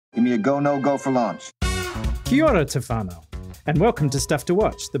Give me a go, no go for launch. Kia ora te whānau, and welcome to Stuff to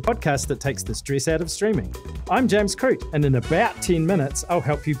Watch, the podcast that takes the stress out of streaming. I'm James Croot, and in about 10 minutes, I'll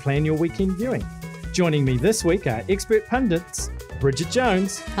help you plan your weekend viewing. Joining me this week are expert pundits, Bridget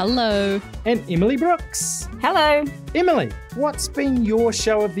Jones. Hello. And Emily Brooks. Hello. Emily, what's been your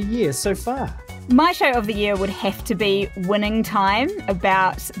show of the year so far? My show of the year would have to be Winning Time,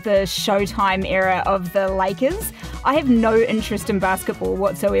 about the Showtime era of the Lakers. I have no interest in basketball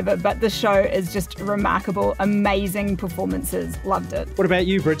whatsoever, but the show is just remarkable. Amazing performances. Loved it. What about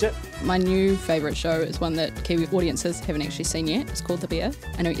you, Bridget? My new favourite show is one that Kiwi audiences haven't actually seen yet. It's called The Bear.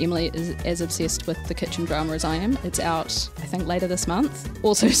 I know Emily is as obsessed with the kitchen drama as I am. It's out, I think, later this month.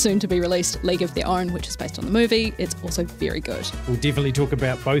 Also soon to be released, League of Their Own, which is based on the movie. It's also very good. We'll definitely talk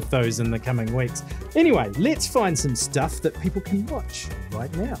about both those in the coming weeks. Anyway, let's find some stuff that people can watch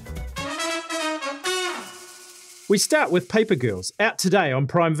right now. We start with Paper Girls, out today on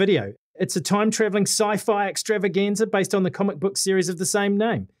Prime Video. It's a time-travelling sci-fi extravaganza based on the comic book series of the same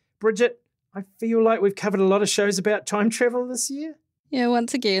name. Bridget, I feel like we've covered a lot of shows about time travel this year. Yeah,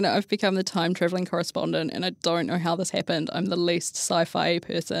 once again, I've become the time-travelling correspondent, and I don't know how this happened. I'm the least sci-fi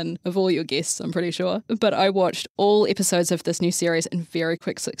person of all your guests, I'm pretty sure. But I watched all episodes of this new series in very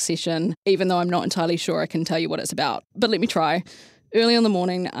quick succession, even though I'm not entirely sure I can tell you what it's about. But let me try. Early in the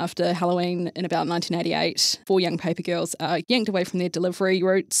morning after Halloween in about 1988, 4 young paper girls are yanked away from their delivery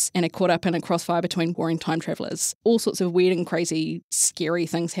routes and are caught up in a crossfire between warring time travellers. All sorts of weird and crazy, scary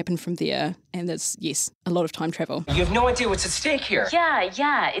things happen from there, and there's, yes, a lot of time travel. You have no idea what's at stake here.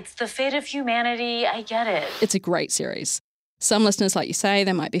 Yeah, it's the fate of humanity. I get it. It's a great series. Some listeners, like you say,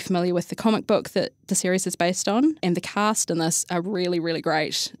 they might be familiar with the comic book that the series is based on, and the cast in this are really, really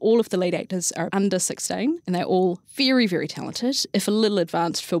great. All of the lead actors are under 16, and they're all very, very talented, if a little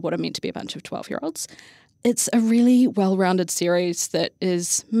advanced for what are meant to be a bunch of 12-year-olds. It's a really well-rounded series that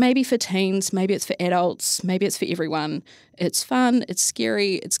is maybe for teens, maybe it's for adults, maybe it's for everyone. It's fun, it's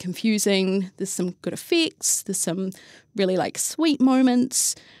scary, it's confusing, there's some good effects, there's some really, sweet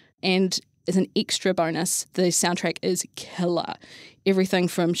moments, and as an extra bonus, the soundtrack is killer. Everything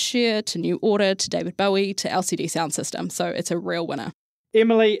from Cher to New Order to David Bowie to LCD Sound System, so it's a real winner.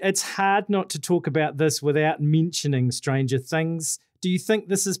 Emily, it's hard not to talk about this without mentioning Stranger Things. Do you think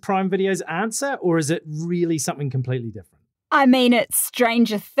this is Prime Video's answer, or is it really something completely different? I mean, it's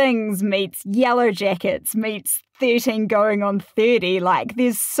Stranger Things meets Yellow Jackets meets 13 going on 30.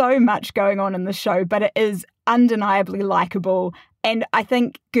 There's so much going on in the show, but it is undeniably likeable. And I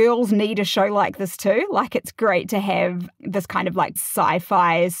think girls need a show like this too. It's great to have this kind of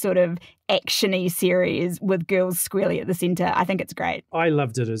sci-fi sort of action-y series with girls squarely at the centre. I think it's great. I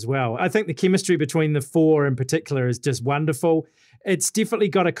loved it as well. I think the chemistry between the 4 in particular is just wonderful. It's definitely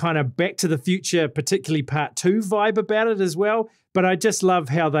got a kind of Back to the Future, particularly Part 2 vibe about it as well. But I just love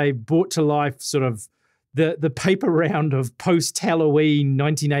how they brought to life sort of the paper round of post-Halloween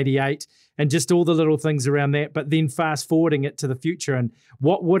 1988 and just all the little things around that, but then fast forwarding it to the future. And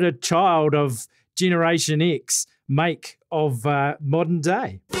what would a child of Generation X make of modern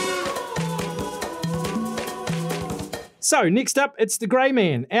day? So next up, it's The Grey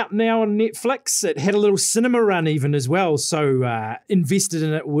Man, out now on Netflix. It had a little cinema run even as well, so invested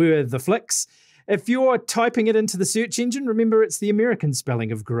in it were the flicks. If you're typing it into the search engine, remember it's the American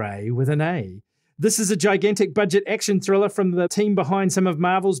spelling of grey with an A. This is a gigantic budget action thriller from the team behind some of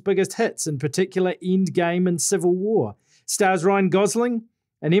Marvel's biggest hits, in particular Endgame and Civil War. Stars Ryan Gosling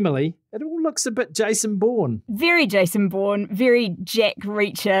and Emily. It all looks a bit Jason Bourne. Very Jason Bourne, very Jack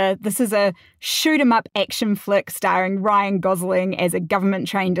Reacher. This is a shoot-'em-up action flick starring Ryan Gosling as a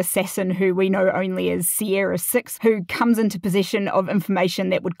government-trained assassin who we know only as Sierra 6, who comes into possession of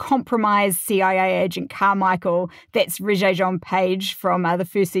information that would compromise CIA agent Carmichael. That's Regé-Jean Page from the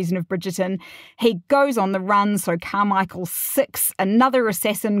first season of Bridgerton. He goes on the run, so Carmichael sics another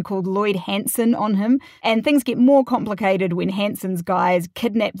assassin called Lloyd Hansen on him, and things get more complicated when Hansen's guys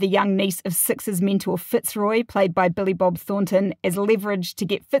kidnap the young niece of Six's mentor Fitzroy, played by Billy Bob Thornton, as leverage to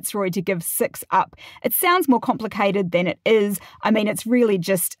get Fitzroy to give Six up. It sounds more complicated than it is. I mean, it's really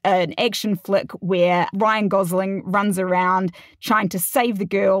just an action flick where Ryan Gosling runs around trying to save the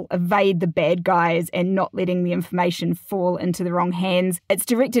girl, evade the bad guys, and not letting the information fall into the wrong hands. It's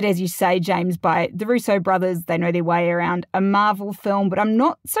directed, as you say, James, by the Russo brothers. They know their way around a Marvel film, but I'm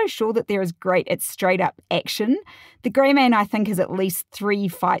not so sure that they're as great at straight-up action. The Grey Man, I think, is at least 3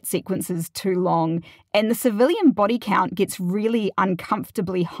 fight sequences too long, and the civilian body count gets really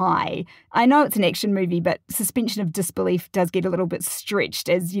uncomfortably high. I know it's an action movie, but suspension of disbelief does get a little bit stretched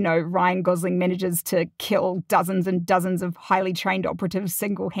as, Ryan Gosling manages to kill dozens and dozens of highly trained operatives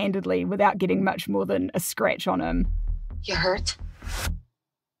single-handedly without getting much more than a scratch on him. You hurt?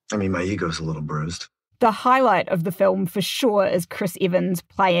 I mean, my ego's a little bruised. The highlight of the film for sure is Chris Evans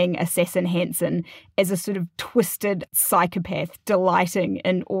playing Assassin Hansen as a sort of twisted psychopath, delighting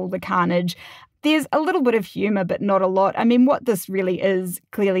in all the carnage. There's a little bit of humour, but not a lot. I mean, what this really is,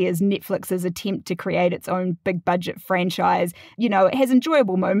 clearly, is Netflix's attempt to create its own big-budget franchise. You know, it has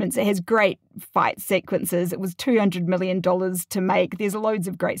enjoyable moments. It has great fight sequences. It was $200 million to make. There's loads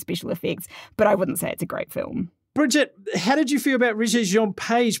of great special effects, but I wouldn't say it's a great film. Bridget, how did you feel about Regé-Jean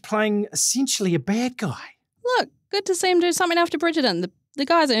Page playing essentially a bad guy? Look, good to see him do something after Bridgerton. The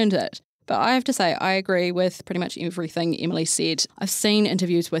guy's earned it. But I have to say, I agree with pretty much everything Emily said. I've seen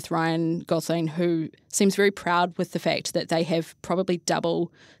interviews with Ryan Gosling, who seems very proud with the fact that they have probably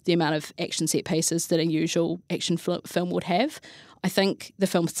double the amount of action set pieces that a usual action film would have. I think the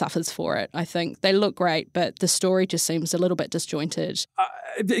film suffers for it. I think they look great, but the story just seems a little bit disjointed.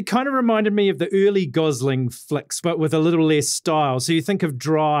 It kind of reminded me of the early Gosling flicks, but with a little less style. So you think of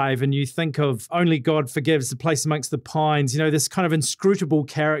Drive and you think of Only God Forgives, The Place Amongst the Pines, you know, this kind of inscrutable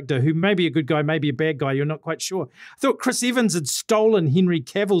character who may be a good guy, maybe a bad guy, you're not quite sure. I thought Chris Evans had stolen Henry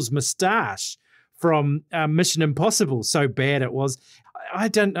Cavill's moustache from Mission Impossible, so bad it was. I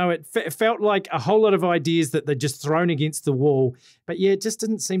don't know, it felt like a whole lot of ideas that they'd just thrown against the wall, but yeah, it just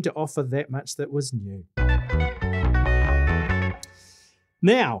didn't seem to offer that much that was new.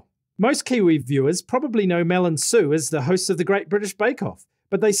 Now, most Kiwi viewers probably know Mel and Sue as the hosts of the Great British Bake Off,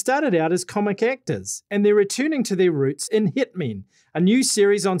 but they started out as comic actors, and they're returning to their roots in Hitmen, a new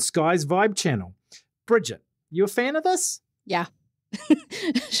series on Sky's Vibe channel. Bridget, you a fan of this? Yeah.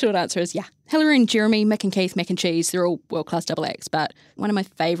 Short answer is yeah. Hilary and Jeremy, Mick and Keith, Mac and Cheese, they're all world-class double acts, but one of my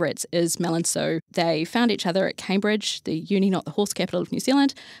favourites is Mel and Sue. They found each other at Cambridge, the uni, not the horse capital of New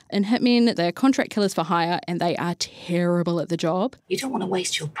Zealand. In Hitmen, they're contract killers for hire, and they are terrible at the job. You don't want to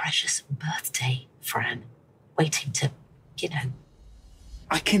waste your precious birthday, Fran, waiting to, you know.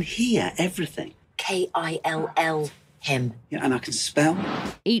 I can hear everything. Kill him. Yeah, and I can spell.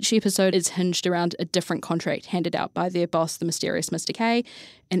 Each episode is hinged around a different contract handed out by their boss, the mysterious Mr. K,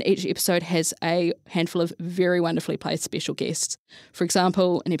 and each episode has a handful of very wonderfully played special guests. For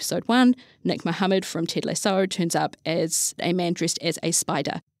example, in episode 1, Nick Mohammed from Ted Lasso turns up as a man dressed as a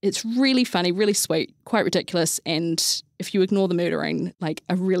spider. It's really funny, really sweet, quite ridiculous, and if you ignore the murdering, like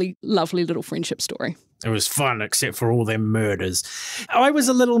a really lovely little friendship story. It was fun, except for all them murders. I was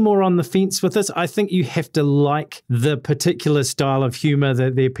a little more on the fence with this. I think you have to like the particular style of humour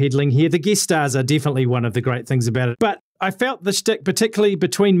that they're peddling here. The guest stars are definitely one of the great things about it. But I felt the shtick, particularly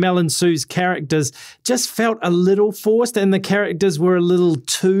between Mel and Sue's characters, just felt a little forced, and the characters were a little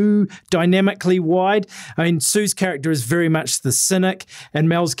too dynamically wide. I mean, Sue's character is very much the cynic, and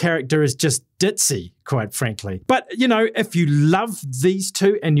Mel's character is just ditzy, quite frankly. But, you know, if you love these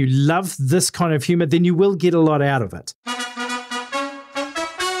two and you love this kind of humour, then you will get a lot out of it.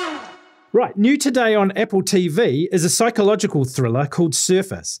 Right, new today on Apple TV is a psychological thriller called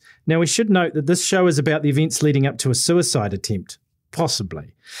Surface. Now, we should note that this show is about the events leading up to a suicide attempt.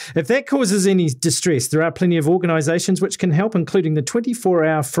 Possibly. If that causes any distress, there are plenty of organisations which can help, including the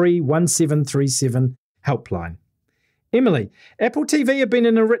 24-hour free 1737 helpline. Emily, Apple TV have been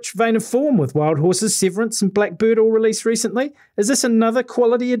in a rich vein of form with Wild Horses, Severance and Blackbird all released recently. Is this another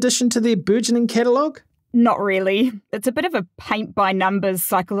quality addition to their burgeoning catalogue? Not really. It's a bit of a paint-by-numbers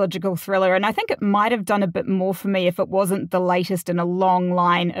psychological thriller, and I think it might have done a bit more for me if it wasn't the latest in a long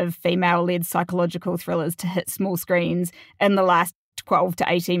line of female-led psychological thrillers to hit small screens in the last 12 to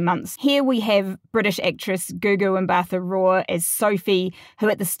 18 months. Here we have British actress Gugu Mbatha Raw as Sophie, who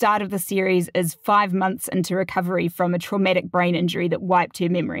at the start of the series is 5 months into recovery from a traumatic brain injury that wiped her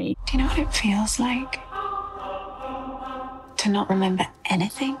memory. Do you know what it feels like to not remember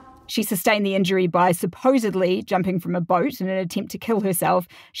anything? She sustained the injury by supposedly jumping from a boat in an attempt to kill herself.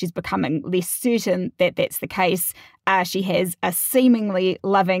 She's becoming less certain that that's the case. She has a seemingly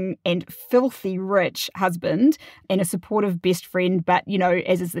loving and filthy rich husband and a supportive best friend. But, you know,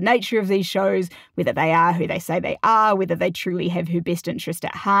 as is the nature of these shows, whether they are who they say they are, whether they truly have her best interest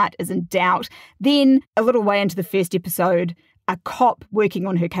at heart is in doubt. Then, a little way into the first episode, a cop working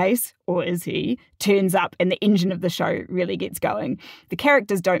on her case, or is he, turns up and the engine of the show really gets going. The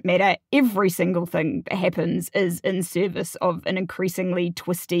characters don't matter. Every single thing that happens is in service of an increasingly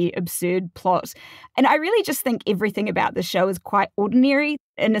twisty, absurd plot. And I really just think everything about the show is quite ordinary.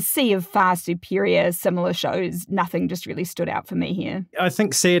 In a sea of far superior, similar shows, nothing just really stood out for me here. I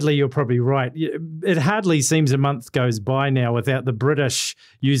think sadly you're probably right. It hardly seems a month goes by now without the British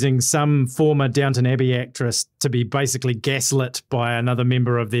using some former Downton Abbey actress to be basically gaslit by another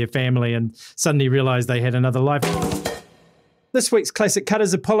member of their family and suddenly realise they had another life. This week's classic cut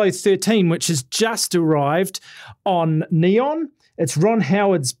is Apollo 13, which has just arrived on Neon. It's Ron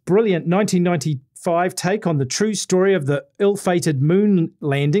Howard's brilliant 1995 take on the true story of the ill-fated moon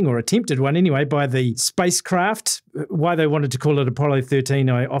landing, or attempted one anyway, by the spacecraft. Why they wanted to call it Apollo 13,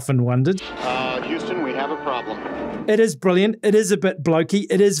 I often wondered. Houston, we have a problem. It is brilliant. It is a bit blokey.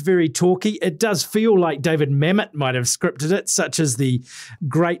 It is very talky. It does feel like David Mamet might have scripted it, such as the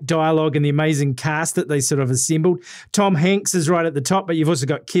great dialogue and the amazing cast that they sort of assembled. Tom Hanks is right at the top, but you've also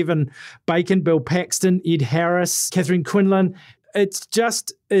got Kevin Bacon, Bill Paxton, Ed Harris, Catherine Quinlan. It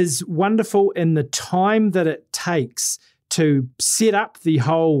just is wonderful in the time that it takes to set up the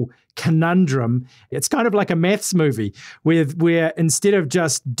whole conundrum. It's kind of like a maths movie where instead of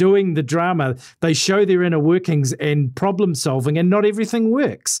just doing the drama, they show their inner workings and problem solving, and not everything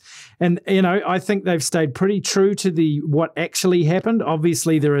works. And, I think they've stayed pretty true to what actually happened.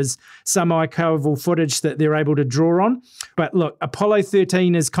 Obviously, there is some archival footage that they're able to draw on. But look, Apollo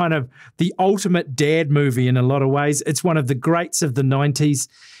 13 is kind of the ultimate dad movie in a lot of ways. It's one of the greats of the 90s.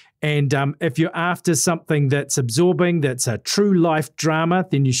 And if you're after something that's absorbing, that's a true life drama,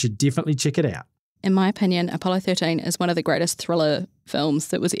 then you should definitely check it out. In my opinion, Apollo 13 is one of the greatest thriller films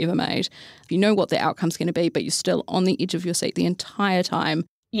that was ever made. You know what the outcome's going to be, but you're still on the edge of your seat the entire time.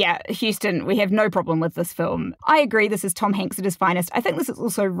 Yeah, Houston, we have no problem with this film. I agree this is Tom Hanks at his finest. I think this is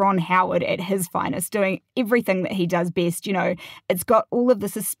also Ron Howard at his finest, doing everything that he does best. It's got all of the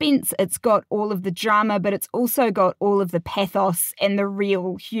suspense, it's got all of the drama, but it's also got all of the pathos and the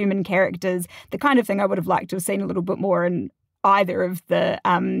real human characters, the kind of thing I would have liked to have seen a little bit more in either of the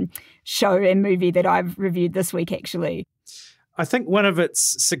show and movie that I've reviewed this week, actually. I think one of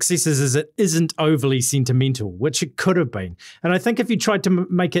its successes is it isn't overly sentimental, which it could have been. And I think if you tried to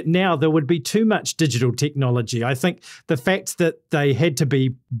make it now, there would be too much digital technology. I think the fact that they had to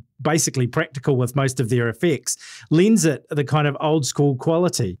be basically practical with most of their effects lends it the kind of old school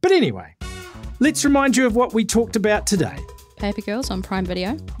quality. But anyway, let's remind you of what we talked about today. Paper Girls on Prime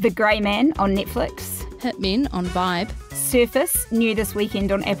Video. The Grey Man on Netflix. Hitmen on Vibe. Surface, new this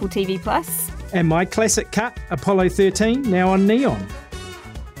weekend on Apple TV+. And my classic cut, Apollo 13, now on Neon.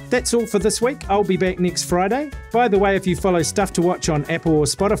 That's all for this week. I'll be back next Friday. By the way, if you follow Stuff to Watch on Apple or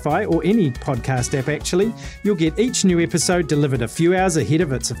Spotify, or any podcast app actually, you'll get each new episode delivered a few hours ahead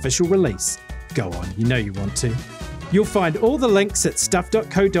of its official release. Go on, you know you want to. You'll find all the links at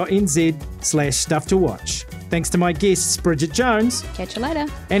stuff.co.nz/stuff to watch. Thanks to my guests, Bridget Jones. Catch you later.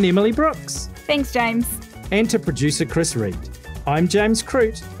 And Emily Brooks. Thanks, James. And to producer Chris Reed. I'm James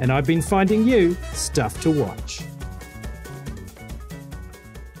Croot, and I've been finding you stuff to watch.